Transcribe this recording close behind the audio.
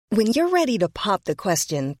When you're ready to pop the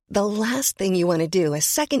question, the last thing you want to do is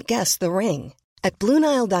second-guess the ring. At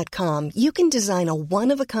BlueNile.com, you can design a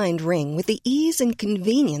one-of-a-kind ring with the ease and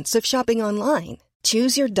convenience of shopping online.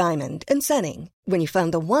 Choose your diamond and setting. When you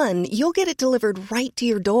find the one, you'll get it delivered right to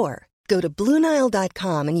your door. Go to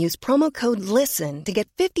BlueNile.com and use promo code LISTEN to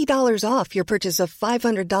get $50 off your purchase of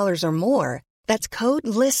 $500 or more. That's code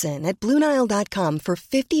LISTEN at BlueNile.com for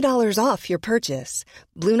 $50 off your purchase.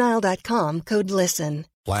 BlueNile.com, code LISTEN.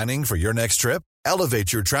 Planning for your next trip?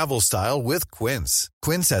 Elevate your travel style with Quince.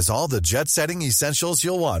 Quince has all the jet-setting essentials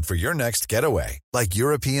you'll want for your next getaway, like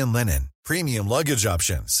European linen, premium luggage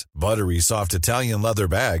options, buttery soft Italian leather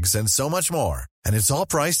bags, and so much more. And it's all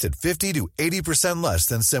priced at 50 to 80% less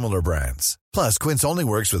than similar brands. Plus, Quince only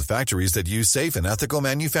works with factories that use safe and ethical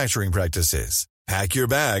manufacturing practices. Pack your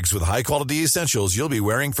bags with high-quality essentials you'll be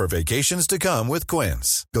wearing for vacations to come with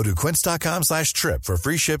Quince. Go to quince.com/trip for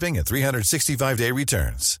free shipping and 365-day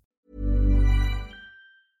returns.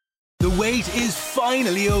 The wait is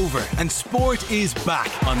finally over and sport is back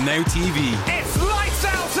on Now TV. It's lights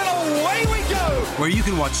out and away we go! Where you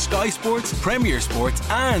can watch Sky Sports, Premier Sports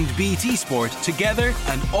and BT Sport together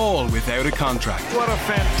and all without a contract. What a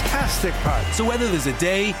fantastic part. So whether there's a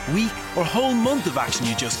day, week or whole month of action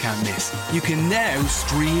you just can't miss, you can now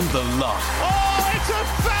stream the lot. Oh, it's a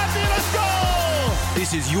fabulous goal!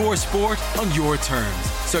 This is your sport on your terms.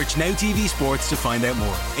 Search Now TV Sports to find out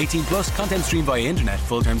more. 18 plus, content streamed via internet.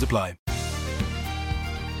 Full terms apply.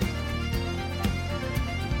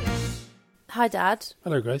 Hi, Dad.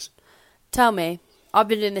 Hello, Grace. Tell me, I've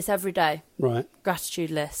been doing this every day. Right. Gratitude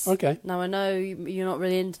lists. Okay. Now, I know you're not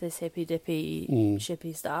really into this hippy-dippy,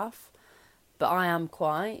 shippy stuff, but I am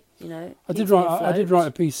quite, you know. I did write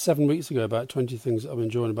a piece 7 weeks ago about 20 things that I'm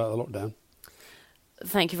enjoying about the lockdown.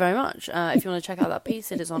 Thank you very much. If you want to check out that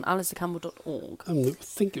piece, it is on alistaircampbell.org. I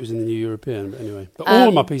think it was in the New European, but anyway. But all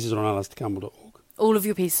of my pieces are on alistaircampbell.org. All of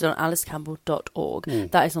your pieces are on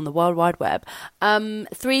alistaircampbell.org. That is on the World Wide Web.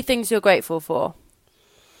 3 things you're grateful for.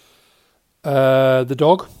 The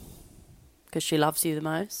dog. Because she loves you the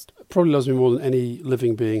most. Probably loves me more than any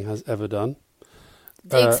living being has ever done.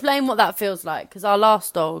 Explain what that feels like, because our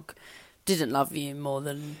last dog didn't love you more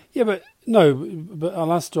than... Yeah, but our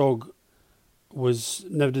last dog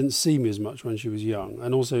never didn't see me as much when she was young.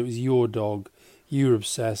 And also it was your dog. You were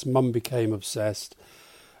obsessed. Mum became obsessed.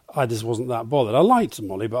 I just wasn't that bothered. I liked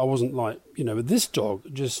Molly, but I wasn't but this dog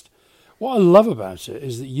just... What I love about it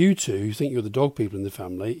is that you two, who think you're the dog people in the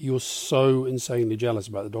family, you're so insanely jealous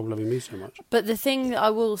about the dog loving me so much. But the thing that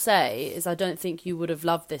I will say is I don't think you would have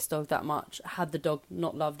loved this dog that much had the dog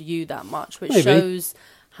not loved you that much, which shows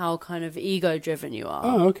how kind of ego-driven you are.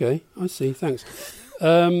 Oh, okay. I see. Thanks.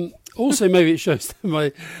 Also, maybe it shows that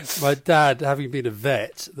my dad, having been a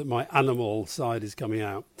vet, that my animal side is coming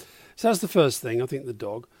out. So that's the first thing, I think, the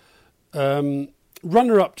dog.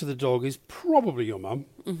 Runner-up to the dog is probably your mum.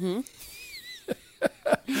 Mm-hmm.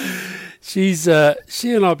 She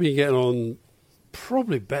and I have been getting on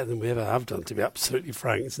probably better than we ever have done, to be absolutely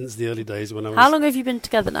frank, since the early days when I was... How long have you been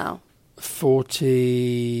together now?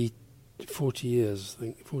 40 years, I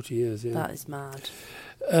think. 40 years, yeah. That is mad.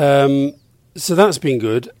 So that's been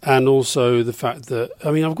good. And also the fact that,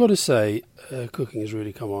 I've got to say, cooking has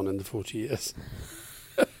really come on in the 40 years.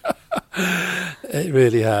 It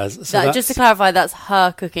really has. So just to clarify, that's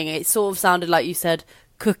her cooking. It sort of sounded like you said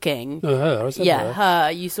cooking. No, her. I said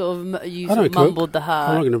her. You sort of mumbled the her.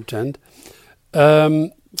 I'm not going to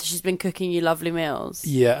pretend. She's been cooking you lovely meals.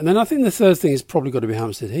 Yeah, and then I think the third thing has probably got to be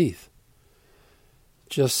Hampstead Heath.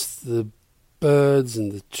 Just the birds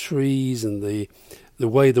and the trees and the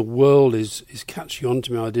way the world is catching on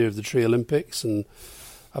to my idea of the Tree Olympics, and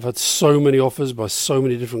I've had so many offers by so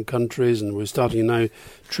many different countries, and we're starting a now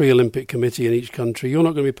Tree Olympic committee in each country. You're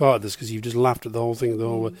not going to be part of this because you've just laughed at the whole thing.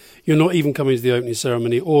 You're not even coming to the opening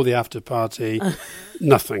ceremony or the after party.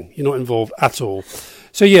 Nothing. You're not involved at all.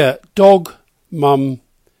 So yeah, dog, mum,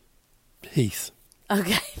 Heath.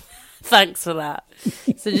 Okay, thanks for that.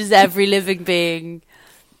 So just every living being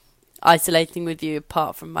isolating with you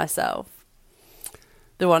apart from myself.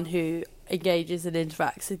 The one who engages and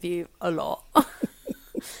interacts with you a lot.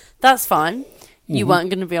 That's fine. You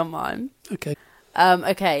weren't going to be on mine. Okay.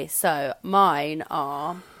 Okay, so mine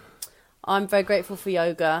are... I'm very grateful for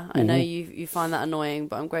yoga. I know you find that annoying,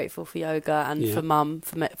 but I'm grateful for yoga and for Mum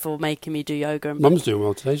for making me do yoga. Mum's doing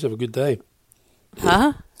well today. She's have a good day.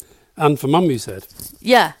 Huh? And for Mum, you said?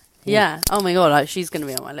 Yeah. Oh my God, she's going to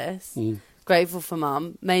be on my list. Grateful for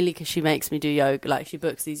Mum, mainly because she makes me do yoga. She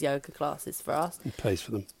books these yoga classes for us. And pays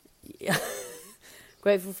for them. Yeah.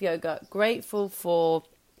 Grateful for yoga. Grateful for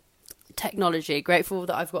technology. Grateful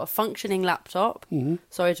that I've got a functioning laptop. Mm-hmm.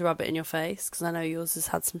 Sorry to rub it in your face, because I know yours has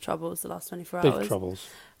had some troubles the last 24 Big hours. troubles.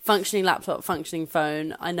 Functioning laptop, functioning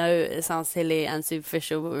phone. I know it sounds silly and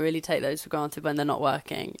superficial, but we really take those for granted when they're not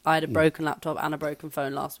working. I had a broken laptop and a broken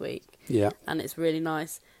phone last week. Yeah. And it's really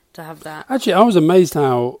nice to have that. Actually, I was amazed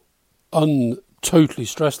how totally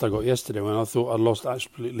stressed I got yesterday when I thought I'd lost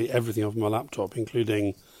absolutely everything off my laptop,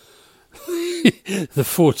 including the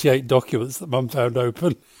 48 documents that Mum found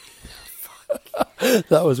open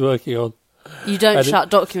that I was working on. You don't shut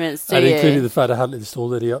documents, do and you? including the fact I hadn't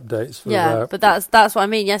installed any updates. But that's what I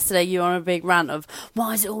mean. Yesterday you were on a big rant of,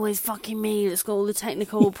 why is it always fucking me that's got all the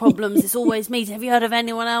technical problems? It's always me. Have you heard of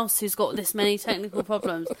anyone else who's got this many technical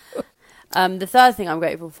problems? The third thing I'm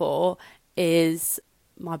grateful for is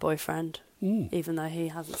my boyfriend, even though he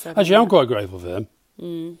hasn't said Actually, I'm quite grateful for him.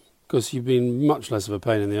 Mm. Because you've been much less of a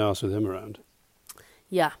pain in the arse with him around.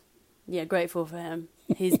 Yeah, grateful for him.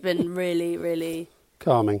 He's been really, really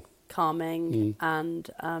calming, and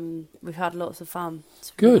we've had lots of fun.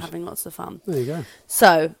 So Good. Been having lots of fun. There you go.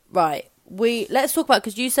 So, right, let's talk about,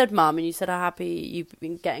 because you said Mum, and you said how happy you've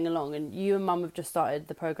been getting along, and you and Mum have just started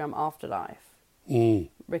the programme Afterlife.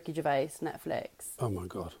 Ricky Gervais, Netflix. Oh my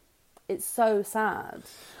God. It's so sad.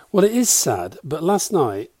 Well, it is sad, but last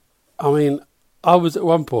night, I mean, I was at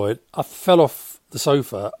one point, I fell off the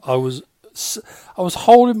sofa. I was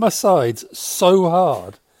holding my sides so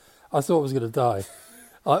hard, I thought I was going to die.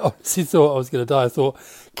 I honestly thought I was going to die. I thought,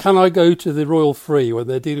 can I go to the Royal Free when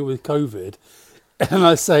they're dealing with COVID? And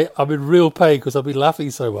I say, I'm in real pain because I've been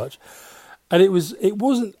laughing so much. And it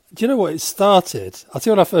wasn't, do you know what? It started, I'll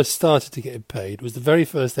tell you when I first started to get paid, it was the very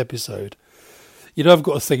first episode. You know, I've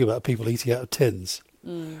got a thing about people eating out of tins.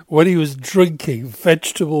 When he was drinking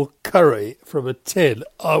vegetable curry from a tin,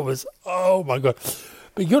 I was, oh my God.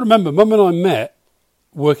 But you got to remember, Mum and I met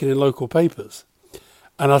working in local papers.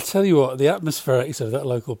 And I'll tell you what, the atmospherics of that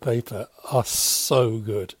local paper are so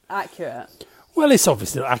good. Accurate. Well, it's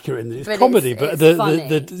obviously not accurate in its but comedy, it's but funny.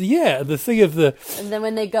 the thing of the... And then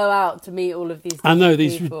when they go out to meet all of these I know,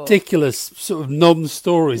 these people. ridiculous sort of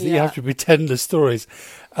non-stories that you have to pretend are stories.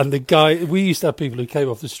 And the guy, we used to have people who came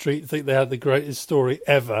off the street and think they had the greatest story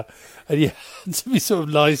ever. And you had to be sort of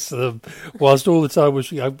nice to them, whilst all the time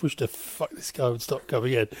wishing, I wish to fuck this guy would stop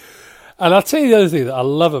coming in. And I'll tell you the other thing that I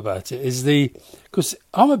love about it is because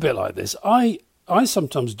I'm a bit like this. I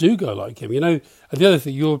sometimes do go like him, you know. And the other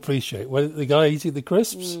thing you'll appreciate, when the guy eating the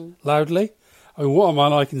crisps loudly. I mean, what am I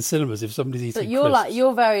like in cinemas if somebody's eating crisps? But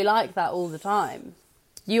you're very like that all the time.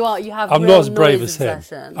 You have. I'm real not as brave noise as him.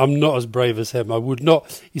 obsession. I'm not as brave as him. I would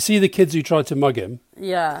not. You see the kids who tried to mug him?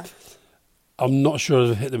 Yeah. I'm not sure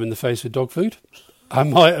I've hit them in the face with dog food. I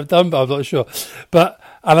might have done, but I'm not sure.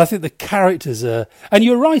 And I think the characters are... And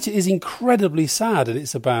you're right, it is incredibly sad, and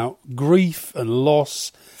it's about grief and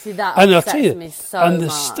loss. See, that and upsets me so much. And the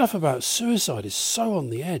stuff about suicide is so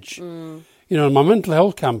on the edge. You know, my mental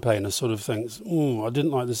health campaigner sort of thinks, I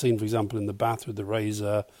didn't like the scene, for example, in the bath with the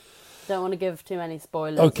razor. Don't want to give too many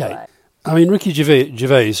spoilers Okay. away. I mean, Ricky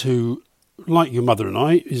Gervais, who, like your mother and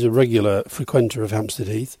I, is a regular frequenter of Hampstead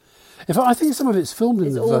Heath. In fact, I think some of it's filmed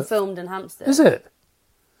It's all filmed in Hampstead. Is it?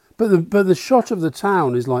 But the shot of the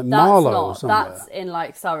town is like Marlow or somewhere. That's in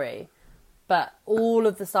like Surrey. But all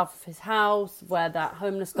of the stuff of his house, where that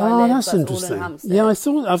homeless guy Oh, lives, that's all interesting. in Hampstead. Yeah, I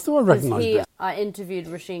thought I recognised it. I interviewed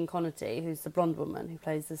Roisin Connerty, who's the blonde woman who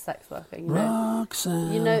plays the sex worker.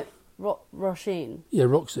 Roxanne. You know Roisin? Yeah,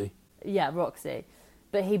 Roxy. Yeah, Roxy.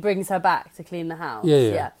 But he brings her back to clean the house.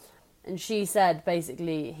 Yeah. And she said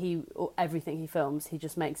basically everything he films, he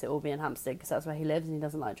just makes it all be in Hampstead because that's where he lives and he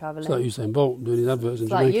doesn't like travelling. It's like Usain Bolt doing his adverts in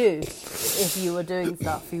It's like Jamaica. you. If you were doing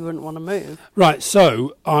stuff, you wouldn't want to move. Right,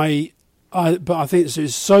 so but I think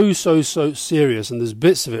it's so serious, and there's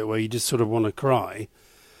bits of it where you just sort of want to cry.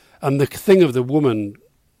 And the thing of the woman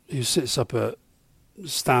who sits up at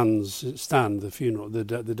Stan, the funeral, the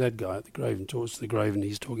dead guy at the grave, and talks to the grave, and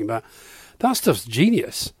he's talking about that stuff's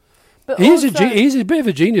genius. But He's a bit of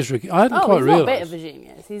a genius, Ricky. I hadn't quite realised. He's not a bit of a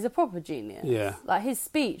genius. He's a proper genius. Yeah. Like his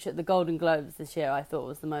speech at the Golden Globes this year, I thought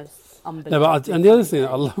was the most unbelievable. No, and the other thing that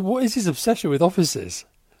I love, what is his obsession with offices?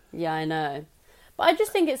 Yeah, I know. But I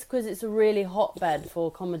just think it's because it's a really hotbed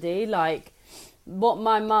for comedy. Like what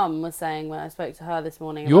my mum was saying when I spoke to her this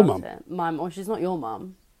morning Your about mum? it. Well, she's not your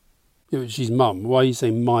mum. Yeah, she's mum. Why are you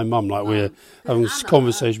saying my mum like we're having a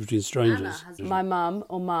conversation between strangers? My mum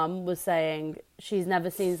was saying she's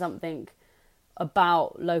never seen something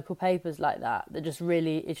about local papers like that just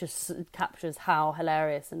really, it just captures how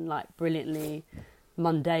hilarious and like brilliantly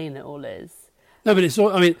mundane it all is. No, but it's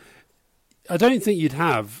all, I mean, I don't think you'd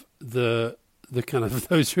have the kind of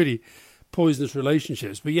those really poisonous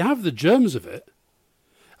relationships, but you have the germs of it.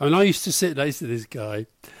 I mean, I used to sit next to this guy,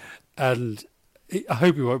 and I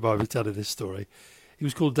hope he won't mind me telling this story. He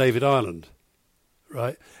was called David Ireland,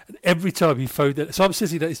 right? And every time he phoned, so I'm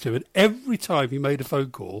sitting next to him, and every time he made a phone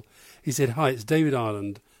call, he said, "Hi, it's David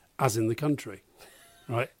Ireland, as in the country,"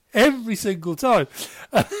 right? Every single time.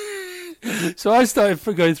 So I started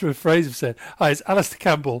going through a phrase of saying, "Hi, it's Alistair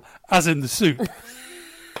Campbell, as in the soup."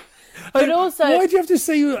 But also, why do you have to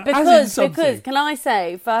say as in something? Because, can I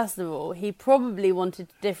say, first of all, he probably wanted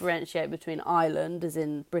to differentiate between Ireland, as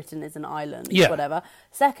in Britain is an island, whatever.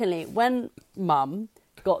 Secondly, when Mum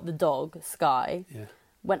got the dog, Sky,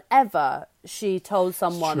 whenever she told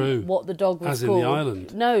someone what the dog was as called... in the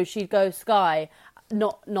island. No, she'd go Sky,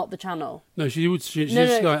 not the channel. No, she'd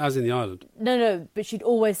Sky as in the island. No, but she'd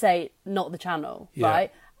always say, not the channel,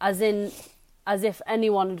 right? As if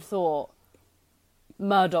anyone had thought...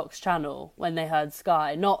 Murdoch's channel when they heard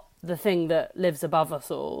Sky, not the thing that lives above us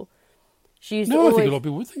all. She used to always... I think a lot of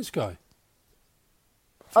people would think Sky.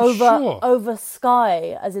 Over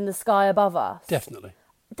Sky, as in the sky above us. Definitely.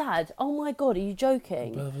 Dad, oh my God, are you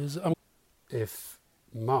joking? If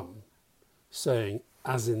Mum saying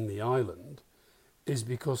as in the island is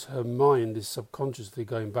because her mind is subconsciously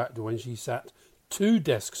going back to when she sat 2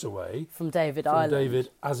 desks away from David Ireland. David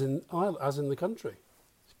as in the country.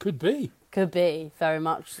 Could be. Could be, very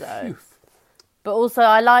much so. Phew. But also,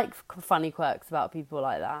 I like funny quirks about people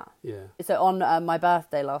like that. Yeah. So on my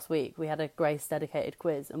birthday last week, we had a Grace-dedicated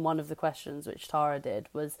quiz, and one of the questions, which Tara did,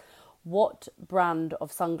 was, what brand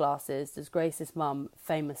of sunglasses does Grace's mum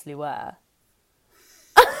famously wear?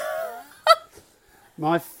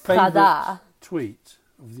 My favourite tweet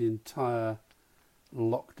of the entire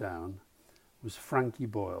lockdown was Frankie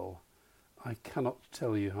Boyle. "I cannot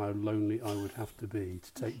tell you how lonely I would have to be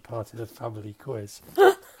to take part in a family quiz."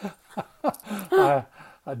 I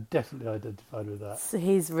definitely identified with that. So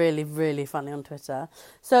he's really, really funny on Twitter.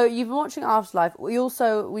 So you've been watching Afterlife. We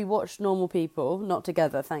watched Normal People, not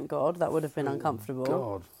together, thank God. That would have been uncomfortable.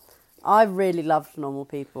 God. I really loved Normal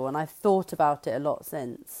People, and I've thought about it a lot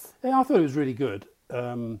since. Yeah, I thought it was really good.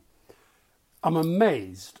 I'm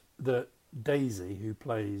amazed that Daisy, who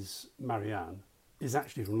plays Marianne, is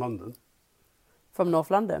actually from London. From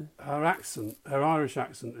North London. Her accent, her Irish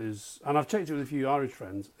accent is, and I've checked it with a few Irish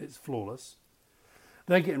friends, it's flawless.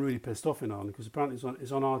 They're getting really pissed off in Ireland because apparently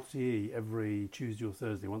it's on RTE every Tuesday or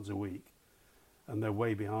Thursday, once a week, and they're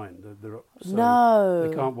way behind. So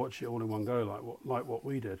they can't watch it all in one go like what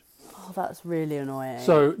we did. Oh, that's really annoying.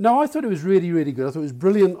 So, no, I thought it was really, really good. I thought it was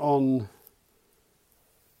brilliant on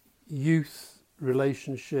youth,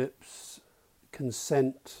 relationships,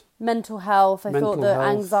 consent... Mental health. I thought the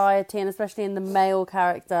anxiety, and especially in the male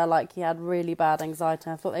character, like he had really bad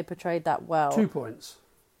anxiety. I thought they portrayed that well. 2 points.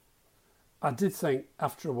 I did think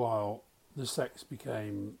after a while the sex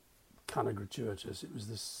became kind of gratuitous. It was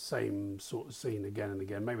the same sort of scene again and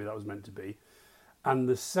again. Maybe that was meant to be. And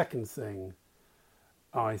the second thing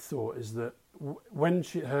I thought is that when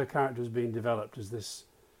her character was being developed as this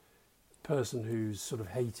person who's sort of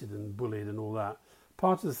hated and bullied and all that,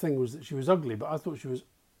 part of the thing was that she was ugly, but I thought she was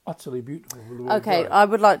utterly beautiful. Okay, I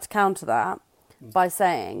would like to counter that by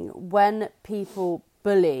saying when people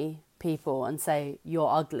bully people and say you're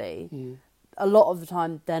ugly, a lot of the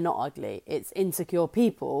time they're not ugly. It's insecure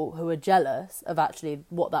people who are jealous of actually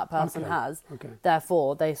what that person has. Okay.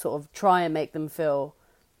 Therefore, they sort of try and make them feel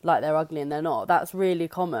like they're ugly and they're not. That's really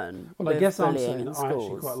common. Well, I guess I'm saying that I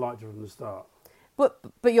actually quite liked her from the start.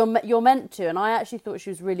 But you're meant to, and I actually thought she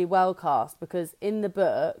was really well cast because in the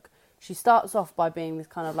book she starts off by being this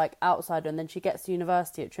kind of like outsider, and then she gets to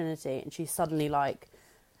university at Trinity and she's suddenly like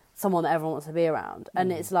someone that everyone wants to be around.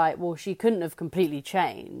 And it's like, well, she couldn't have completely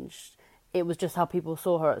changed. It was just how people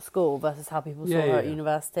saw her at school versus how people saw her at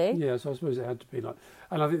university. Yeah, so I suppose it had to be like...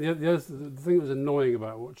 And I think the thing that was annoying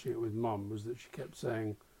about watching it with Mum was that she kept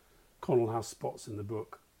saying Connell has spots in the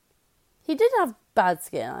book. He did have bad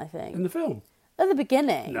skin, I think. In the film? At the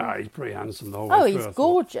beginning. No, he's pretty handsome the whole way through. Oh, he's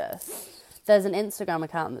gorgeous. There's an Instagram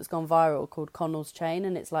account that's gone viral called Connell's Chain,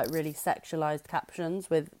 and it's like really sexualised captions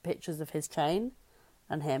with pictures of his chain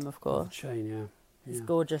and him, of course. The chain, yeah. His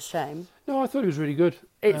gorgeous chain. No, I thought it was really good.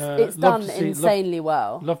 It's done insanely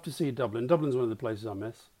well. Love to see Dublin. Dublin's one of the places I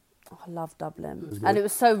miss. Oh, I love Dublin. And it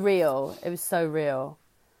was so real. It was so real.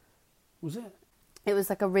 Was it? It was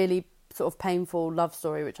like a really sort of painful love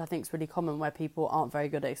story, which I think is really common, where people aren't very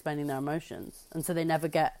good at explaining their emotions. And so they never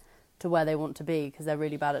get to where they want to be because they're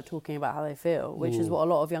really bad at talking about how they feel, which is what a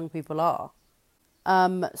lot of young people are.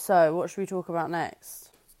 So what should we talk about next?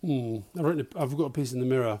 I've got a piece in the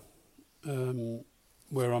Mirror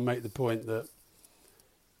where I make the point that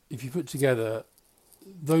if you put together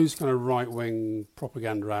those kind of right-wing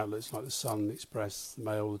propaganda outlets like the Sun, the Express, the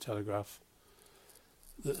Mail, the Telegraph,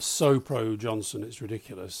 that's so pro-Johnson, it's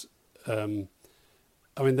ridiculous.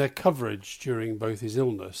 I mean, their coverage during both his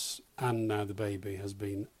illness and now the baby has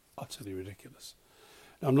been utterly ridiculous.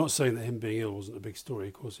 Now, I'm not saying that him being ill wasn't a big story.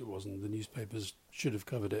 Of course it wasn't. The newspapers should have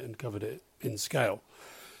covered it and covered it in scale.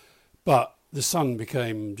 But the Sun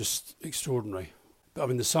became just extraordinary. I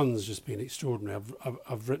mean, the Sun's just been extraordinary.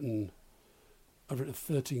 I've written a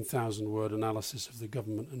 13,000-word analysis of the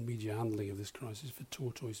government and media handling of this crisis for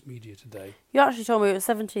Tortoise Media today. You actually told me it was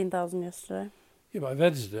 17,000 yesterday. Yeah, but I've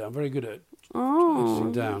edited it. I'm very good at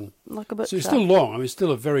editing down. Like a book. So it's still long. I mean, it's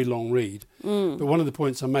still a very long read. But one of the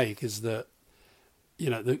points I make is that, you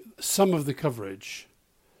know, some of the coverage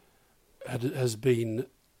has been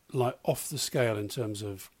like off the scale in terms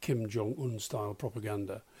of Kim Jong-un style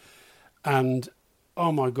propaganda. And,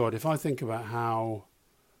 oh my God, if I think about how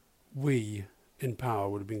we in power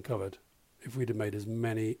would have been covered if we'd have made as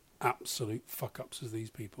many absolute fuck-ups as these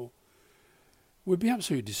people, we'd be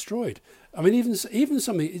absolutely destroyed. I mean, even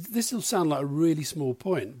something, this will sound like a really small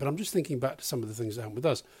point, but I'm just thinking back to some of the things that happened with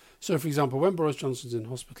us. So, for example, when Boris Johnson's in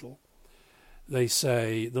hospital, they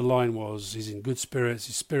say the line was, he's in good spirits,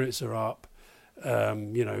 his spirits are up,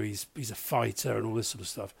 you know, he's a fighter and all this sort of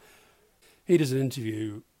stuff. He does an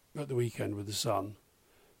interview at the weekend with The Sun,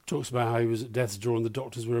 talks about how he was at death's door and the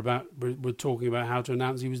doctors were talking about how to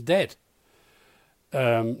announce he was dead.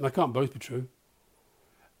 They can't both be true.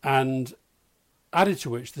 And added to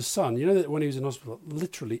which, The Sun, you know that when he was in hospital,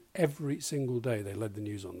 literally every single day they led the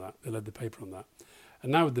news on that. They led the paper on that.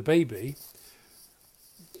 And now with the baby,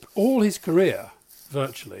 all his career,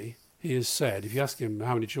 virtually, he has said, if you ask him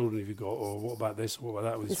how many children have you got, or what about this, or what about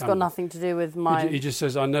that with his family. It's got nothing to do with my... He just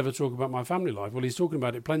says, I never talk about my family life. Well, he's talking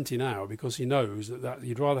about it plenty now because he knows that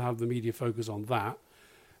he'd rather have the media focus on that,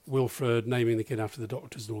 Wilfred naming the kid after the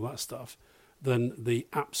doctors and all that stuff, than the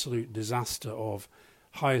absolute disaster of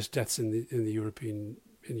highest deaths in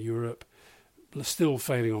Europe, still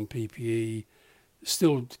failing on PPE,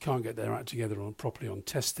 still can't get their act together properly on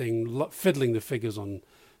testing, fiddling the figures on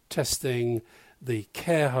testing, the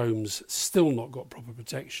care homes still not got proper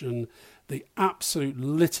protection, the absolute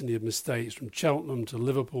litany of mistakes from Cheltenham to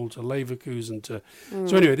Liverpool to Leverkusen to...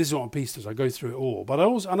 So anyway, this is what I'm pieced as I go through it all. But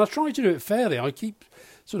I try to do it fairly. I keep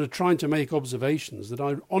sort of trying to make observations that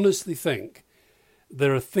I honestly think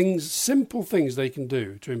there are simple things they can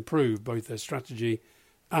do to improve both their strategy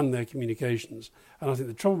and their communications. And I think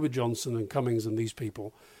the trouble with Johnson and Cummings and these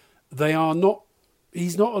people, they are not...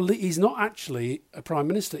 He's not actually a prime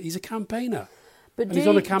minister. He's a campaigner. But and he's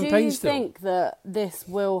on a campaign do still. you think that this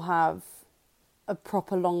will have a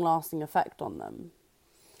proper long-lasting effect on them?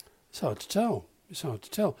 It's hard to tell.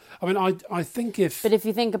 I mean, I think if... But if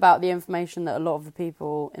you think about the information that a lot of the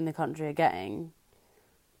people in the country are getting,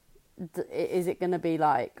 is it going to be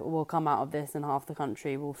like, we'll come out of this and half the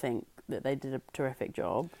country will think that they did a terrific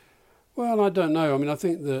job? Well, I don't know. I mean, I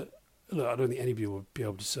think that... Look, I don't think anybody will be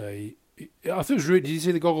able to say... I thought it was really... Did you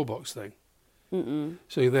see the Gogglebox thing? Mm-mm.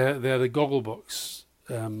 So they had a Gogglebox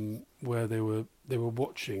where they were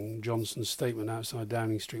watching Johnson's statement outside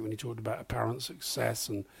Downing Street when he talked about apparent success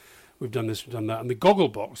and we've done this, we've done that. And the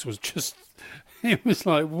Gogglebox was just... It was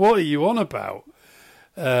like, what are you on about?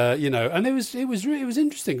 You know, and it was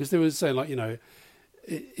interesting because they were saying, like, you know,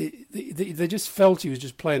 they just felt he was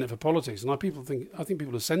just playing it for politics. And I think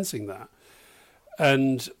people are sensing that.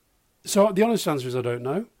 And so the honest answer is I don't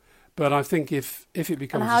know. But I think if it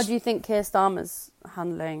becomes... And how do you think Keir Starmer's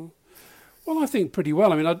handling? Well, I think pretty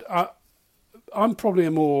well. I mean, I'm probably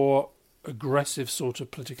a more aggressive sort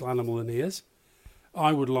of political animal than he is.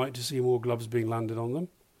 I would like to see more gloves being landed on them.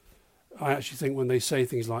 I actually think when they say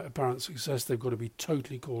things like apparent success, they've got to be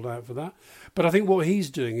totally called out for that. But I think what he's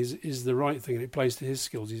doing is the right thing, and it plays to his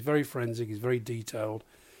skills. He's very forensic, he's very detailed,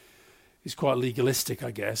 he's quite legalistic,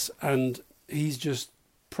 I guess, and he's just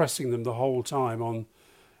pressing them the whole time on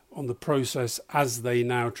the process as they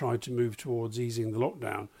now try to move towards easing the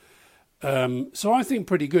lockdown. So I think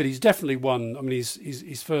pretty good. He's definitely won. I mean,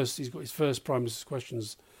 he's got his first Prime Minister's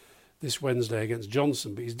questions this Wednesday against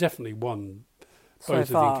Johnson, but he's definitely won both of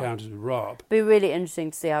the encounters with Raab. It'll be really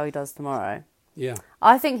interesting to see how he does tomorrow. Yeah.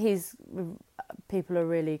 I think people are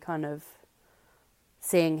really kind of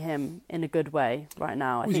seeing him in a good way right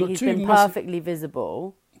now. I think he's been perfectly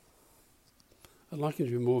visible. I'd like him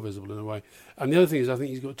to be more visible in a way. And the other thing is I think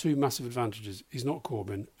he's got two massive advantages. He's not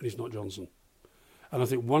Corbyn and he's not Johnson. And I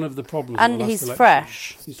think one of the problems... And he's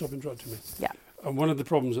fresh. Can you stop interrupting me? Yeah. And one of the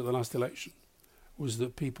problems at the last election was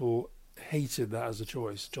that people hated that as a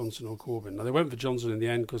choice, Johnson or Corbyn. Now, they went for Johnson in the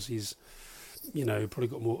end because he's, you know, probably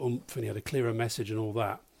got more oomph and he had a clearer message and all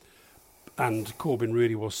that. and Corbyn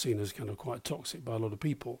really was seen as kind of quite toxic by a lot of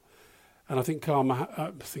people. And I think Keir Starmer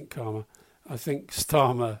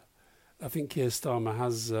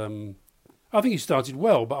has. I think he started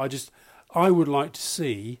well, but I would like to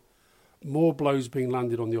see more blows being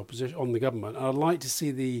landed on the opposition, on the government, and I'd like to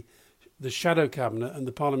see the shadow cabinet and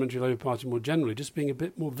the Parliamentary Labour Party more generally just being a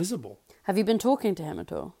bit more visible. Have you been talking to him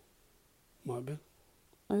at all? Might be.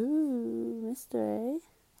 Ooh, mystery,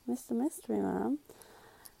 Mr. Mystery Man.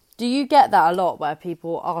 Do you get that a lot, where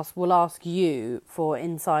people will ask you for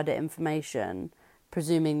insider information,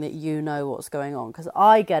 presuming that you know what's going on? Because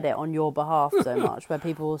I get it on your behalf so much, where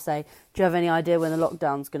people will say, "Do you have any idea when the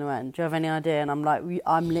lockdown's going to end? Do you have any idea?" And I'm like,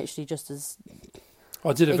 I'm literally just as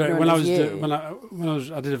I did a very ignorant as you.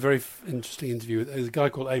 I did a very interesting interview with a guy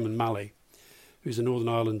called Eamon Malley, who's a Northern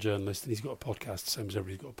Ireland journalist, and he's got a podcast, same as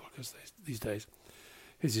everybody's got a podcast these days.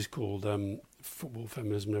 His is called Football,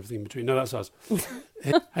 Feminism and Everything in Between. No, that's us.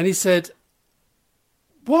 And he said,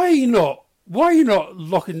 why didn't you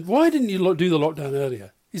do the lockdown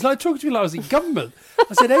earlier? He's like talking to me like I was in government.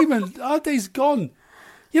 I said, Eamon, our day's gone.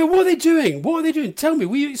 Yeah, what are they doing? What are they doing? Tell me,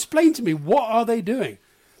 will you explain to me, what are they doing?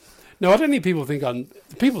 No, I don't think people think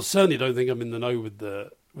people certainly don't think I'm in the know with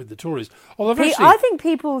the Tories. Although I think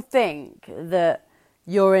people think that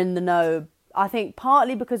you're in the know. I think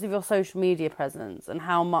partly because of your social media presence and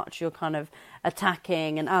how much you're kind of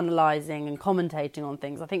attacking and analysing and commentating on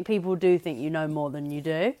things. I think people do think you know more than you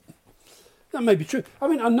do. That may be true. I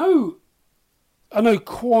mean, I know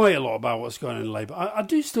quite a lot about what's going on in Labour. I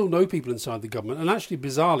do still know people inside the government, and actually,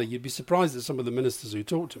 bizarrely, you'd be surprised at some of the ministers who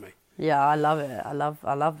talk to me. Yeah, I love it. I love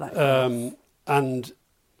that. And,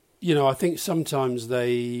 you know, I think sometimes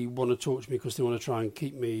they want to talk to me because they want to try and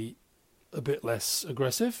keep me a bit less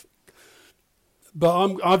aggressive.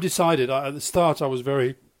 But I've decided, at the start I was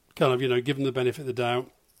very kind of, you know, given the benefit of the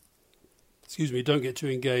doubt. Don't get too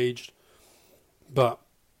engaged. But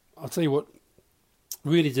I'll tell you what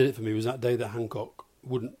really did it for me was that day that Hancock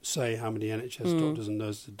wouldn't say how many NHS doctors and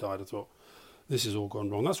nurses had died. I thought, this has all gone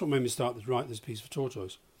wrong. That's what made me start to write this piece for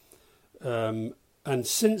Tortoise. And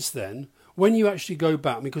since then, when you actually go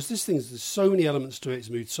back, because there's so many elements to it, it's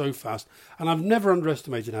moved so fast, and I've never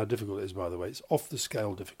underestimated how difficult it is, by the way. It's off the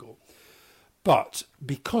scale difficult. But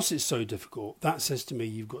because it's so difficult, that says to me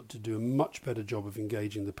you've got to do a much better job of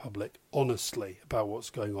engaging the public honestly about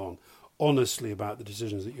what's going on, honestly about the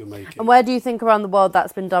decisions that you're making. And where do you think around the world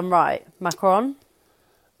that's been done right? Macron?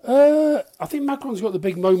 I think Macron's got the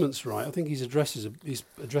big moments right. I think his addresses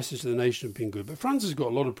to the nation have been good. But France has got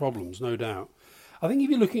a lot of problems, no doubt. I think if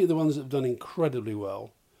you're looking at the ones that have done incredibly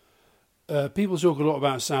well, people talk a lot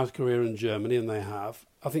about South Korea and Germany, and they have.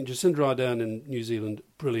 I think Jacinda Ardern in New Zealand,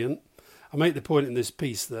 brilliant. I make the point in this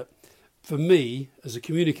piece that, for me, as a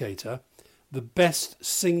communicator, the best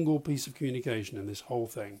single piece of communication in this whole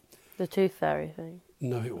thing... The tooth fairy thing.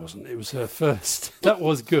 No, it wasn't. It was her first. That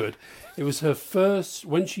was good. It was her first,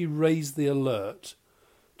 when she raised the alert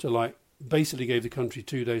to, basically gave the country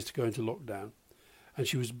 2 days to go into lockdown. And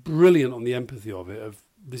she was brilliant on the empathy of it, of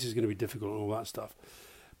this is going to be difficult and all that stuff.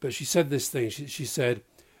 But she said this thing. She said,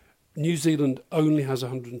 New Zealand only has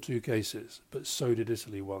 102 cases, but so did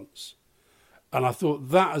Italy once. And I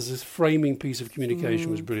thought that as a framing piece of communication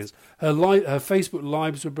was brilliant. Her Facebook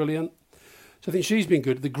Lives were brilliant. So I think she's been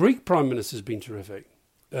good. The Greek Prime Minister has been terrific.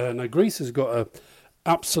 Now, Greece has got a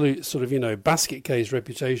absolute sort of, basket case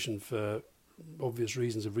reputation for obvious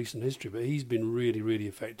reasons of recent history, but he's been really, really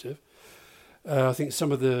effective. I think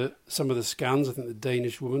some of the scans, I think the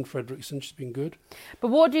Danish woman, Frederiksen, she's been good. But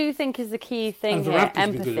what do you think is the key thing here?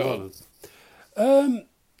 Empathy.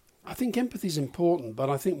 I think empathy is important,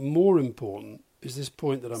 but I think more important is this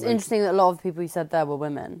point that I'm making. It's interesting that a lot of the people you said there were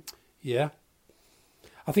women. Yeah.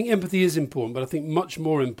 I think empathy is important, but I think much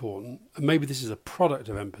more important, and maybe this is a product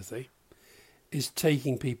of empathy, is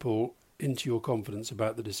taking people into your confidence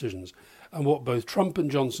about the decisions. And what both Trump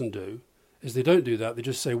and Johnson do is they don't do that. They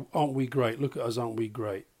just say, aren't we great? Look at us, aren't we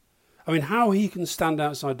great? I mean, how he can stand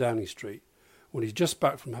outside Downing Street when he's just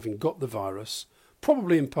back from having got the virus,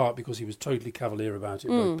 probably in part because he was totally cavalier about it,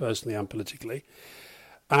 both personally and politically.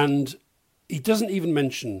 And he doesn't even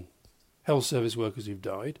mention health service workers who've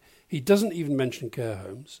died. He doesn't even mention care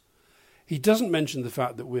homes. He doesn't mention the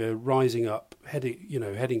fact that we're rising up,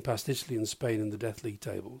 heading past Italy and Spain in the death league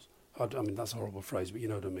tables. I mean, that's a horrible phrase, but you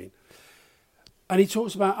know what I mean. And he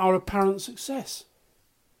talks about our apparent success.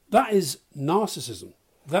 That is narcissism.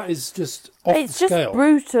 That is just off the scale.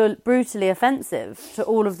 It's just brutally offensive to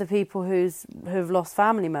all of the people who've lost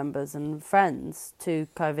family members and friends to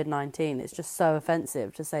COVID-19. It's just so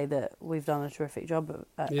offensive to say that we've done a terrific job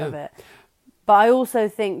of it. But I also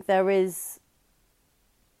think there is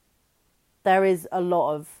a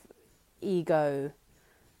lot of ego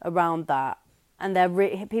around that. And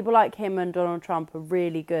people like him and Donald Trump are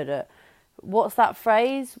really good at, what's that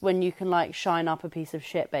phrase? When you can, like, shine up a piece of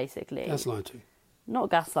shit, basically. Gaslighting. Not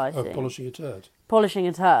gaslighting. Oh, polishing a turd. Polishing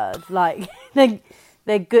a turd. Like,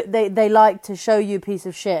 they're good. They like to show you a piece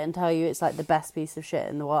of shit and tell you it's, like, the best piece of shit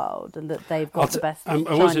in the world and that they've got the best and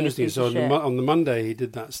what's interesting, piece so of shit. on the Monday he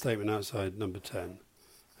did that statement outside Number 10 and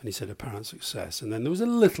he said apparent success. And then there was a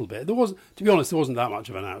little bit. There wasn't, to be honest, there wasn't that much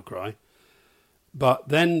of an outcry. But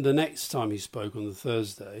then the next time he spoke on the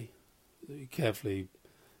Thursday, carefully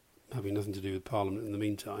having nothing to do with Parliament in the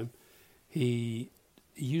meantime, he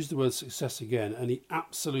used the word success again, and he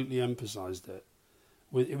absolutely emphasised it.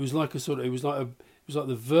 It was like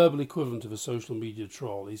the verbal equivalent of a social media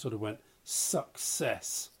troll. He sort of went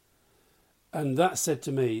success, and that said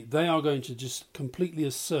to me, they are going to just completely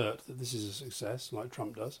assert that this is a success, like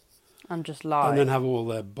Trump does, and just lie, and then have all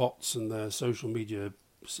their bots and their social media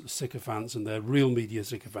sycophants and their real media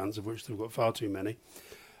sycophants, of which they've got far too many,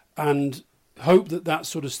 and hope that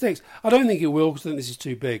sort of sticks. I don't think it will, because I think this is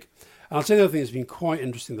too big. And I'll tell you the other thing that's been quite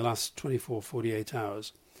interesting the last 24, 48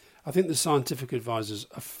 hours. I think the scientific advisors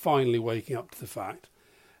are finally waking up to the fact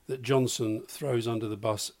that Johnson throws under the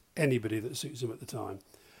bus anybody that suits him at the time.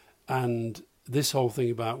 And this whole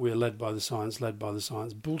thing about we're led by the science,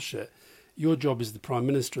 bullshit. Your job as the Prime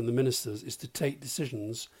Minister and the ministers is to take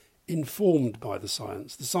decisions informed by the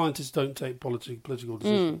science. The scientists don't take political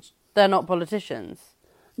decisions. They're not politicians.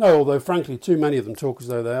 No, although frankly too many of them talk as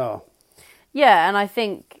though they are. Yeah, and I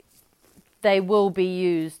think they will be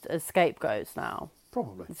used as scapegoats now.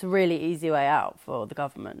 Probably. It's a really easy way out for the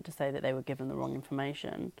government to say that they were given the wrong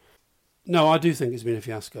information. No, I do think it's been a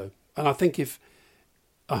fiasco. And I think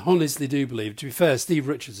I honestly do believe, to be fair, Steve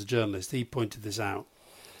Richards, a journalist, he pointed this out.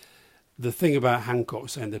 The thing about Hancock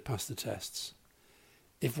saying they'd passed the tests.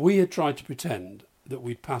 If we had tried to pretend that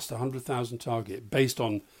we'd passed a 100,000 target based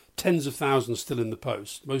on tens of thousands still in the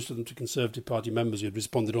post, most of them to Conservative Party members who had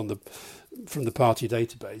responded from the party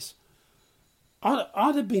database,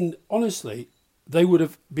 I'd have been, honestly, they would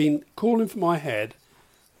have been calling for my head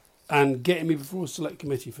and getting me before a select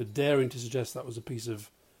committee for daring to suggest that was a piece of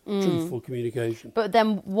truthful communication. But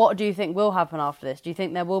then what do you think will happen after this? Do you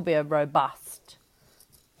think there will be a robust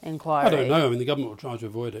inquiry? I don't know. I mean, the government will try to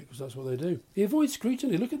avoid it because that's what they do. He avoids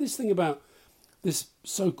scrutiny. Look at this thing about this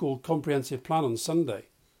so-called comprehensive plan on Sunday.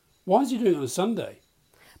 Why is he doing it on a Sunday?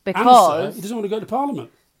 Because Answer, he doesn't want to go to Parliament.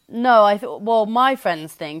 No, well, my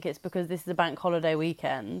friends think it's because this is a bank holiday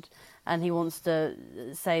weekend and he wants to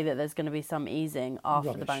say that there's going to be some easing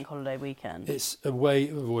after the bank holiday weekend. It's a way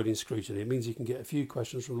of avoiding scrutiny. It means you can get a few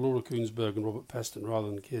questions from Laura Kuenssberg and Robert Peston rather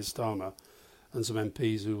than Keir Starmer and some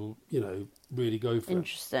MPs who will, really go for it.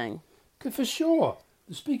 Interesting. For sure.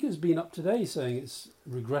 The Speaker's been up today saying it's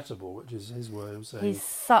regrettable, which is his way of saying... He's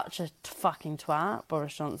such a fucking twat,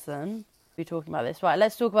 Boris Johnson. We're talking about this. Right,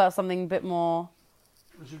 let's talk about something a bit more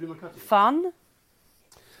fun.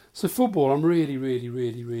 So football, I'm really, really,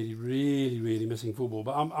 really, really, really, really missing football.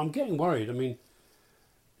 But I'm getting worried. I mean,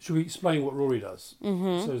 should we explain what Rory does?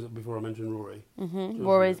 Mm-hmm. So that before I mention Rory. Mm-hmm.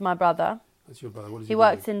 Rory's my brother. That's your brother. What does he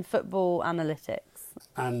works in football analytics.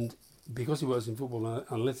 And because he works in football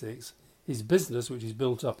analytics, his business, which he's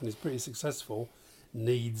built up and is pretty successful,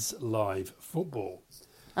 needs live football.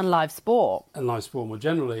 And live sport. And live sport more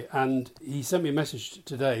generally. And he sent me a message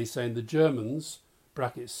today saying the Germans,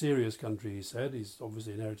 bracket serious country, he said, he's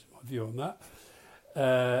obviously inherited my view on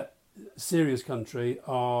that, serious country,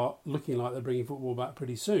 are looking like they're bringing football back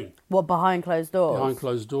pretty soon. What, behind closed doors? Behind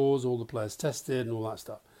closed doors, all the players tested and all that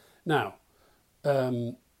stuff. Now,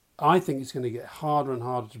 I think it's going to get harder and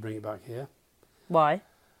harder to bring it back here. Why?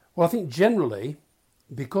 Well, I think generally,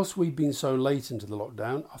 because we've been so late into the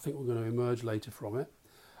lockdown, I think we're going to emerge later from it.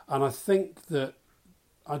 And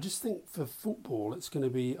I just think for football, it's going to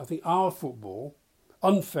be, I think our football,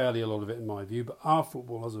 unfairly a lot of it in my view, but our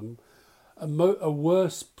football has a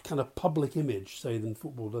worse kind of public image, say, than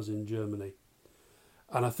football does in Germany.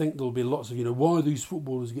 And I think there'll be lots of, why are these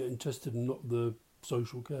footballers getting tested and not the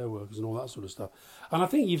social care workers and all that sort of stuff. And I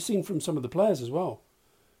think you've seen from some of the players as well.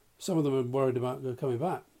 Some of them are worried about coming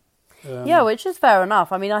back. Yeah, which is fair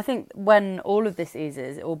enough. I mean, I think when all of this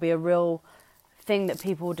eases, it will be a real thing that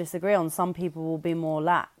people will disagree on. Some people will be more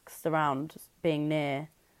lax around being near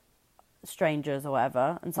strangers or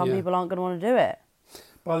whatever, and some people aren't going to want to do it.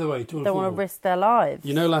 By the way, they don't want to risk their lives.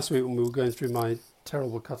 Last week when we were going through my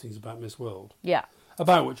terrible cuttings about Miss World,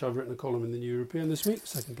 about which I've written a column in the New European this week,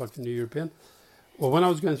 second plug for the New European. Well, when I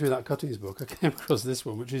was going through that cuttings book, I came across this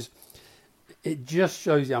one, which is, it just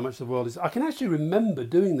shows you how much the world is. I can actually remember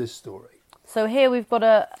doing this story. So here we've got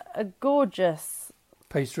a gorgeous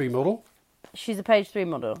page 3 model. She's a page 3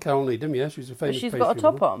 model. Carol Needham, yeah, she's a famous She's page got a 3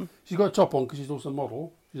 top model. on. She's got a top on because she's also a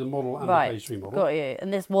model. She's a model and a page 3 model. Got you.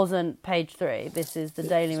 And this wasn't page 3. This is the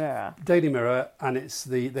Daily Mirror. Daily Mirror, and it's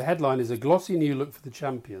the headline is a glossy new look for the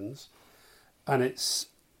champions, and it's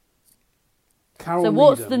Carol So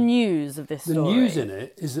what's Needham. the news of this story? The news in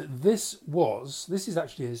it is that this is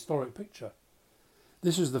actually a historic picture.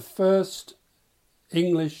 This was the first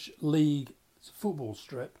English League football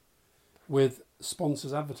strip with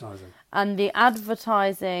sponsors advertising. And the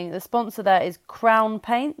advertising, the sponsor there is Crown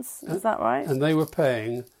Paints, is that right? And they were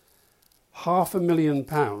paying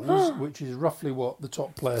 £500,000, which is roughly what the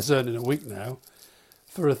top players earn in a week now,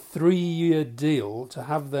 for a 3-year deal to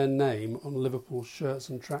have their name on Liverpool shirts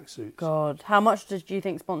and tracksuits. God, how much do you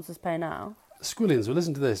think sponsors pay now? Squillions, well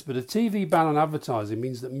listen to this, but a TV ban on advertising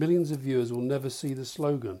means that millions of viewers will never see the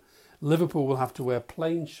slogan. Liverpool will have to wear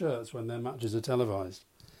plain shirts when their matches are televised.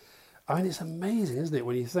 I mean, it's amazing, isn't it,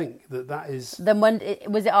 when you think that is... Then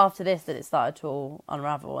was it after this that it started to all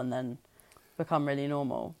unravel and then become really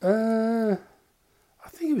normal? I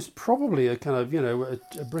think it was probably a kind of,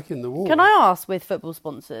 a brick in the wall. Can I ask, with football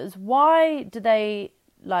sponsors, why do they,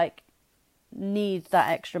 need that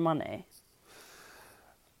extra money?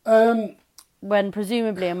 When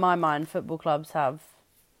presumably, in my mind, football clubs have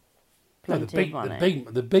plenty of money.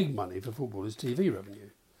 The big money for football is TV revenue.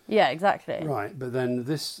 Yeah, exactly. Right, but then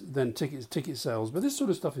ticket sales. But this sort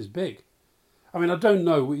of stuff is big. I mean, I don't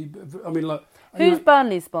know. Who's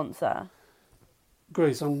Burnley's sponsor?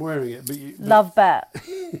 Grace, I'm wearing it, but Love Bet.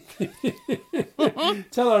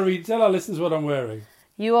 Tell our listeners what I'm wearing.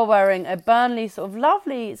 You are wearing a Burnley sort of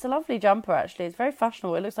lovely. It's a lovely jumper, actually. It's very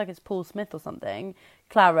fashionable. It looks like it's Paul Smith or something.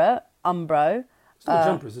 Claret, Umbro. It's not a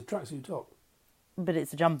jumper. It's a tracksuit top. But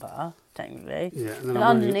it's a jumper, technically. Yeah, and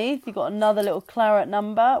underneath, you've got another little claret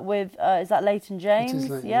number with, is that Leighton James? It is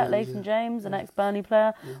Leighton yeah, James, Leighton James, an ex-Burnley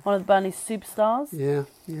player, one of the Burnley superstars. Yeah.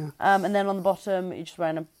 And then on the bottom, you're just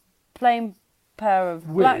wearing a plain pair of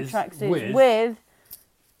black tracksuits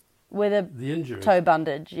with the injury toe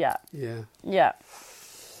bandage. Yeah.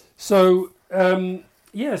 So why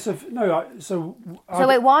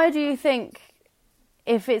do you think,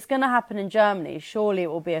 if it's going to happen in Germany, surely it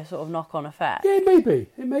will be a sort of knock-on effect? Yeah, it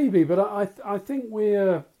may be, but I think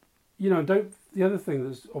we're, the other thing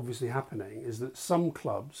that's obviously happening is that some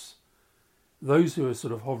clubs, those who are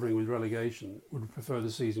sort of hovering with relegation, would prefer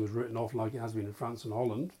the season was written off like it has been in France and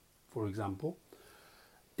Holland, for example.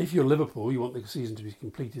 If you're Liverpool, you want the season to be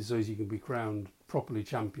completed so as you can be crowned properly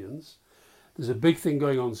champions. There's a big thing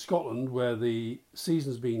going on in Scotland where the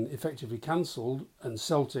season's been effectively cancelled and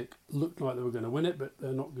Celtic looked like they were going to win it, but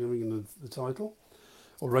they're not giving them the title.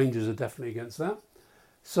 Or Rangers are definitely against that.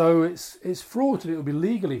 So it's fraught, and it will be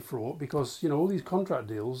legally fraught because, all these contract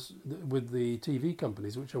deals with the TV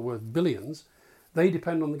companies, which are worth billions, they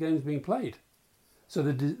depend on the games being played. So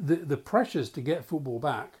the pressures to get football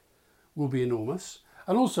back will be enormous.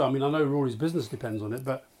 And also, I know Rory's business depends on it,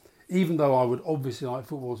 but even though I would obviously like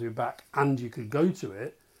football to be back and you could go to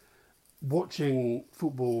it, watching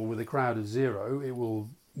football with a crowd of 0, it will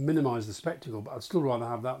minimise the spectacle, but I'd still rather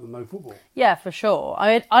have that than no football. Yeah, for sure.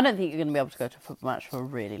 I don't think you're going to be able to go to a football match for a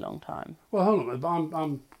really long time. Well, hold on,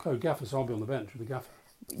 I'm co-gaffer, so I'll be on the bench with the gaffer.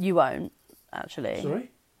 You won't, actually. Sorry?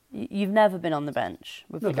 You've never been on the bench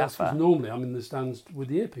with the gaffer. That's normally I'm in the stands with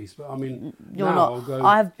the earpiece, but you're now not. I'll go.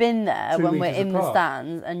 I've been there when we're in apart. the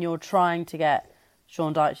stands and you're trying to get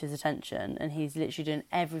Sean Dyche's attention, and he's literally doing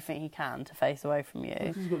everything he can to face away from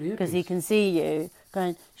you because he can see you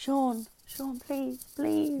going, Sean, please. No,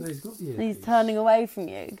 he's got the earpiece. And he's turning away from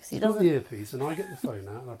you because he's got the earpiece, and I get the phone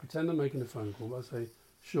out and I pretend I'm making a phone call. But I say,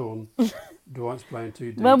 Sean, Dwight's playing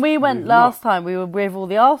too deep. When we went last time, we were with all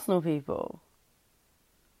the Arsenal people.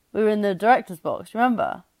 We were in the director's box,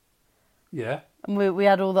 remember? Yeah. And we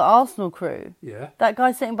had all the Arsenal crew. Yeah. That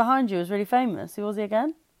guy sitting behind you was really famous. Who was he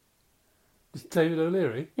again? It's David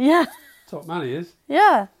O'Leary? Yeah. Top man he is.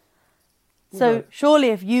 Yeah. So surely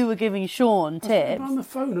if you were giving Sean tips, on the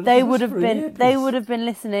phone, they would have been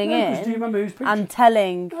listening in. Do you remember whose picture? And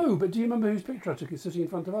telling. No, but do you remember whose picture I took? It's sitting in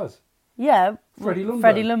front of us. Yeah, Freddie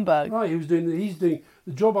Ljungberg. Right, he's doing the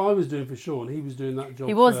job I was doing for Sean. He was doing that job.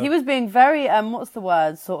 He was being very what's the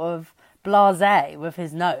word, sort of blasé with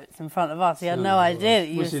his notes in front of us. He had no idea that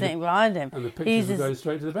you were sitting behind him. And the pictures were going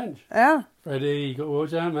straight to the bench. Yeah. Freddie, you got to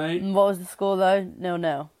watch out, mate. And what was the score though?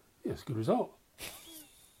 0-0. Yeah, it's a good result.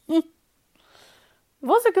 It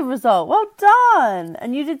was a good result. Well done.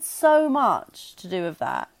 And you did so much to do with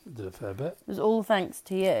that. I did a fair bit. It was all thanks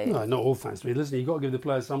to you. No, not all thanks to me. Listen, you've got to give the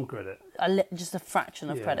players some credit. Just a fraction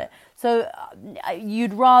of credit. So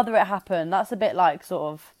you'd rather it happen. That's a bit like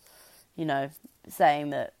sort of, saying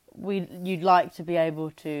that you'd like to be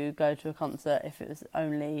able to go to a concert if it was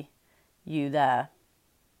only you there?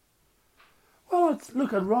 Well,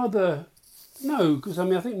 look, I'd rather... No, because, I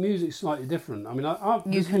mean, I think music's slightly different. I mean,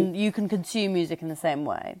 You can consume music in the same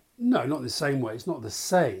way. No, not in the same way. It's not the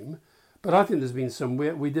same. But I think there's been some...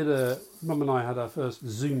 We did Mum and I had our first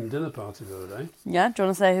Zoom dinner party the other day. Yeah, do you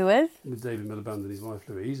want to say who with? With David Miliband and his wife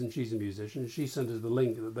Louise, and she's a musician. She sent us the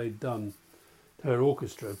link that they'd done. Her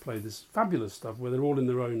orchestra played this fabulous stuff where they're all in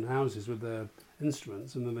their own houses with their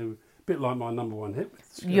instruments, and then they were a bit like my number one hit.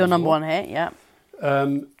 Your number one hit, yeah.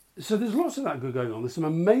 So there's lots of that good going on. There's some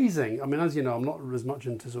amazing... I mean, as you know, I'm not as much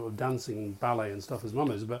into sort of dancing and ballet and stuff as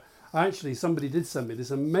Mum is, but somebody did send me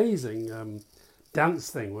this amazing dance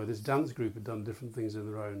thing where this dance group had done different things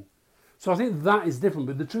in their own. So I think that is different,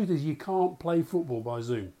 but the truth is you can't play football by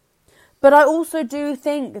Zoom. But I also do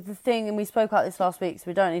think the thing, and we spoke about this last week, so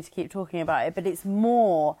we don't need to keep talking about it, but it's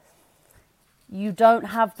more, you don't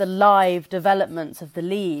have the live developments of the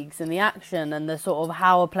leagues and the action and the sort of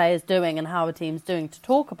how a player's doing and how a team's doing to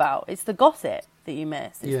talk about. It's the gossip that you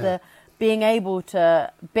miss. It's the being able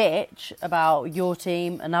to bitch about your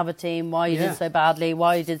team, another team, why you did so badly,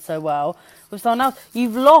 why you did so well with someone else.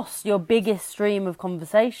 You've lost your biggest stream of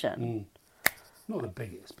conversation. Not the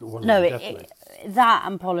biggest, but one of them, definitely. That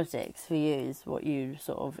and politics for you is what you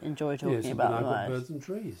sort of enjoy talking about the most. Birds and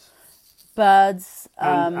trees. Birds.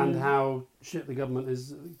 And how shit the government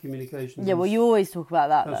is communications. Yeah, well, you always talk about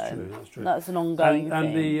that, that's though. That's true. That's an ongoing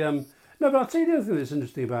thing. No, but I'll tell you the other thing that's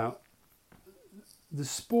interesting about the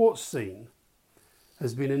sports scene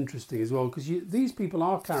has been interesting as well, because these people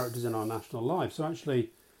are characters in our national life. So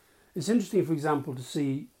actually, it's interesting, for example, to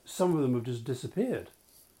see some of them have just disappeared.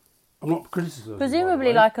 I'm not criticising.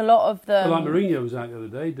 Presumably, like a lot of them... Like Mourinho was out the other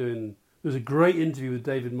day doing... There was a great interview with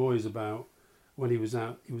David Moyes about when he was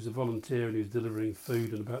out. He was a volunteer and he was delivering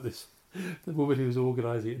food, and about this... The woman who was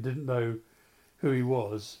organising it didn't know who he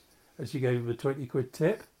was, and she gave him a 20 quid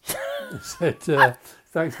tip. And said,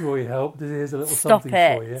 thanks for all your help. Here's a little something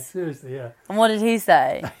for you. Seriously, yeah. And what did he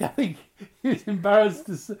say? I think he was embarrassed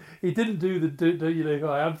to say... He didn't do the don't you know who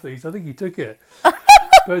I am thing, so I think he took it. But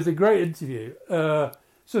it was a great interview.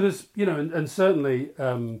 So there's, and certainly,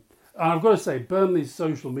 and I've got to say, Burnley's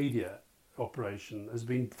social media operation has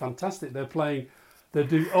been fantastic. They're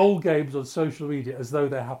doing old games on social media as though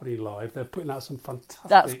they're happening live. They're putting out some fantastic...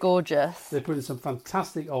 That's gorgeous. They're putting some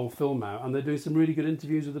fantastic old film out, and they're doing some really good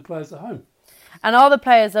interviews with the players at home. And are the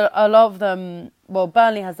players, a lot of them, well,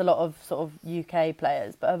 Burnley has a lot of sort of UK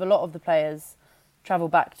players, but have a lot of the players travel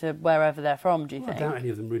back to wherever they're from, do you think? I doubt any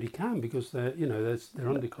of them really can, because they're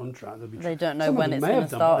under contract. They don't know when it's going to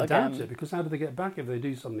start again. I doubt it, because how do they get back if they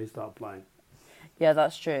do suddenly start playing? Yeah,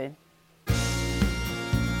 that's true.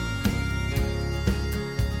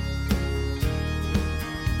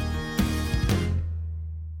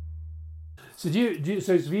 So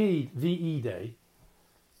so it's VE Day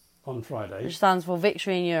on Friday, which stands for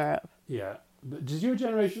Victory in Europe. Yeah, but does your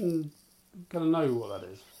generation kind of know what that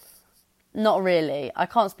is? Not really. I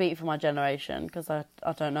can't speak for my generation because I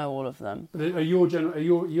don't know all of them. But are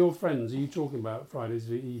your friends? Are you talking about Friday's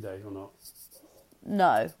VE Day or not?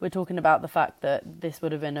 No, we're talking about the fact that this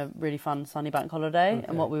would have been a really fun sunny bank holiday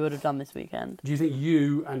and what we would have done this weekend. Do you think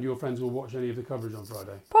you and your friends will watch any of the coverage on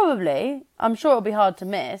Friday? Probably. I'm sure it'll be hard to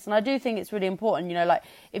miss, and I do think it's really important. Like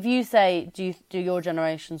if you say, do your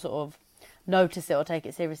generation sort of notice it or take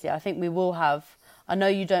it seriously? I think we will have. I know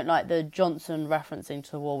you don't like the Johnson referencing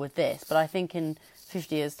to the war with this, but I think in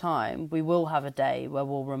 50 years' time we will have a day where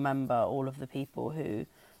we'll remember all of the people who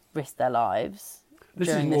risked their lives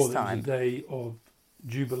during this time. This is more than a day of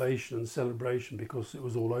jubilation and celebration because it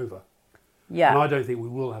was all over. Yeah, and I don't think we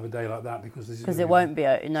will have a day like that because it won't be.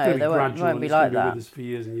 No, there won't be like that. With us for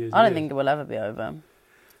years and years. I don't think it will ever be over.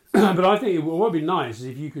 But I think what would be nice is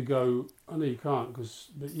if you could go. I know you can't,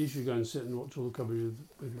 but you should go and sit and watch all the coverage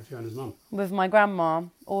with Fiona's mum. With my grandma,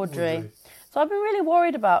 Audrey. So I've been really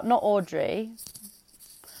worried about not Audrey,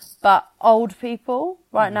 but old people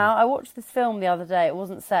right now. I watched this film the other day. It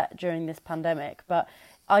wasn't set during this pandemic, but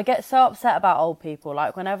I get so upset about old people.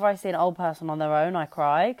 Like, whenever I see an old person on their own, I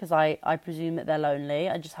cry because I presume that they're lonely.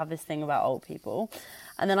 I just have this thing about old people.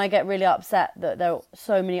 And then I get really upset that there are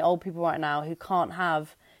so many old people right now who can't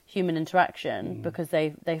have human interaction because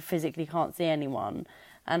they physically can't see anyone,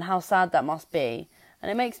 and how sad that must be.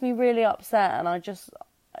 And it makes me really upset, and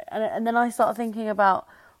and then I start thinking about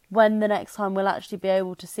when the next time we'll actually be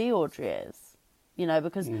able to see Audrey is,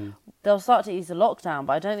 because they'll start to ease the lockdown,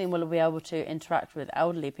 but I don't think we'll be able to interact with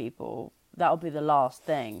elderly people. That'll be the last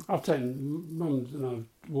thing. I've taken Mum and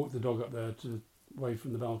I've walked the dog up there to away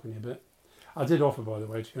from the balcony a bit. I did offer, by the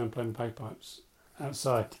way, to go and play the bagpipes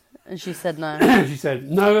outside. And she said no. She said,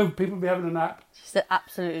 no, people will be having a nap. She said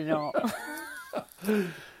absolutely not.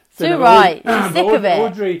 So Too right. She's sick of it.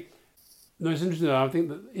 Audrey, no, it's interesting. I think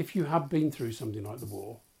that if you have been through something like the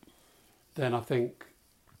war, then I think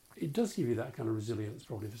it does give you that kind of resilience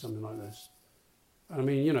probably for something like this. I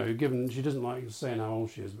mean, you know, given she doesn't like saying how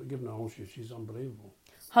old she is, but given how old she is, she's unbelievable.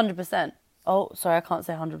 100%. Oh, sorry, I can't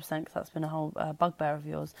say 100% because that's been a whole bugbear of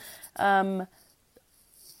yours. I'm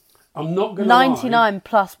not going to 99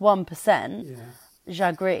 plus 1%. Yeah.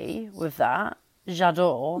 J'agree with that.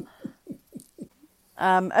 J'adore.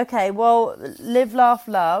 Okay, well, live, laugh,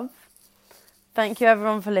 love. Thank you,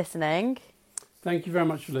 everyone, for listening. Thank you very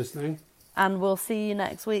much for listening. And we'll see you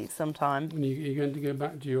next week sometime. And you're going to go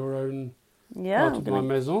back to your own Yeah, part of my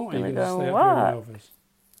maison, or you're going to stay up here in work. my office?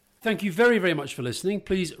 Thank you very, very much for listening.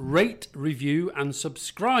 Please rate, review, and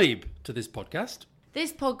subscribe to this podcast.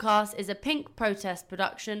 This podcast is a Pink Protest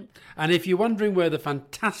production. And if you're wondering where the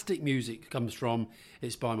fantastic music comes from,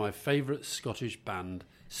 it's by my favourite Scottish band,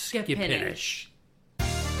 Skipinnish.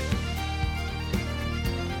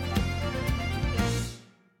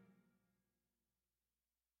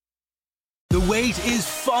 The wait is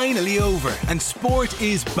finally over and sport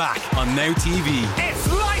is back on Now TV.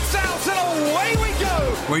 It's lights out and away we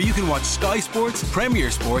go! Where you can watch Sky Sports,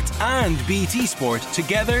 Premier Sports and BT Sport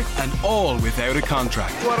together and all without a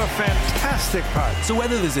contract. What a fantastic part. So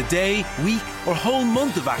whether there's a day, week or whole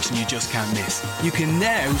month of action you just can't miss, you can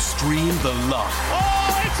now stream the lot.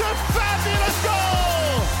 Oh, it's a fabulous goal!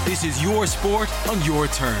 This is your sport on your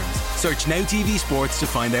terms. Search Now TV Sports to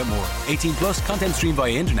find out more. 18 plus, content streamed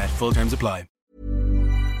via internet. Full terms apply.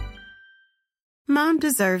 Mom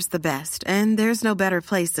deserves the best, and there's no better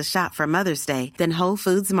place to shop for Mother's Day than Whole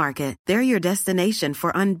Foods Market. They're your destination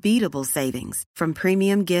for unbeatable savings, from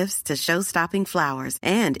premium gifts to show-stopping flowers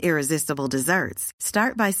and irresistible desserts.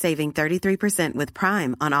 Start by saving 33% with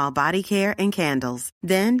Prime on all body care and candles.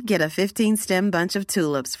 Then get a 15-stem bunch of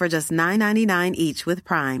tulips for just $9.99 each with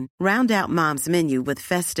Prime. Round out Mom's menu with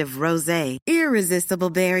festive rosé, irresistible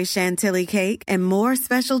berry chantilly cake, and more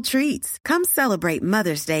special treats. Come celebrate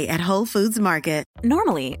Mother's Day at Whole Foods Market.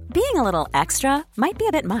 Normally, being a little extra might be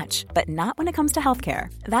a bit much, but not when it comes to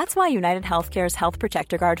healthcare. That's why United Healthcare's Health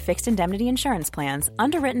Protector Guard fixed indemnity insurance plans,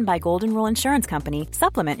 underwritten by Golden Rule Insurance Company,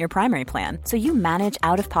 supplement your primary plan so you manage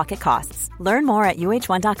out-of-pocket costs. Learn more at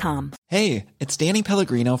UH1.com. Hey, it's Danny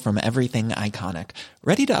Pellegrino from Everything Iconic.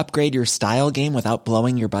 Ready to upgrade your style game without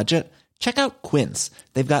blowing your budget? Check out Quince.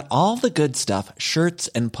 They've got all the good stuff, shirts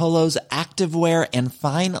and polos, activewear, and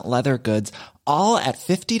fine leather goods, all at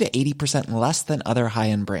 50 to 80% less than other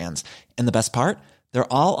high-end brands. And the best part?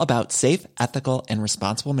 They're all about safe, ethical, and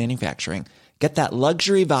responsible manufacturing. Get that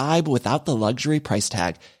luxury vibe without the luxury price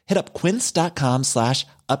tag. Hit up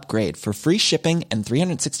quince.com/upgrade for free shipping and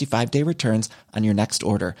 365-day returns on your next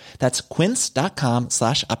order. That's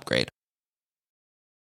quince.com/upgrade.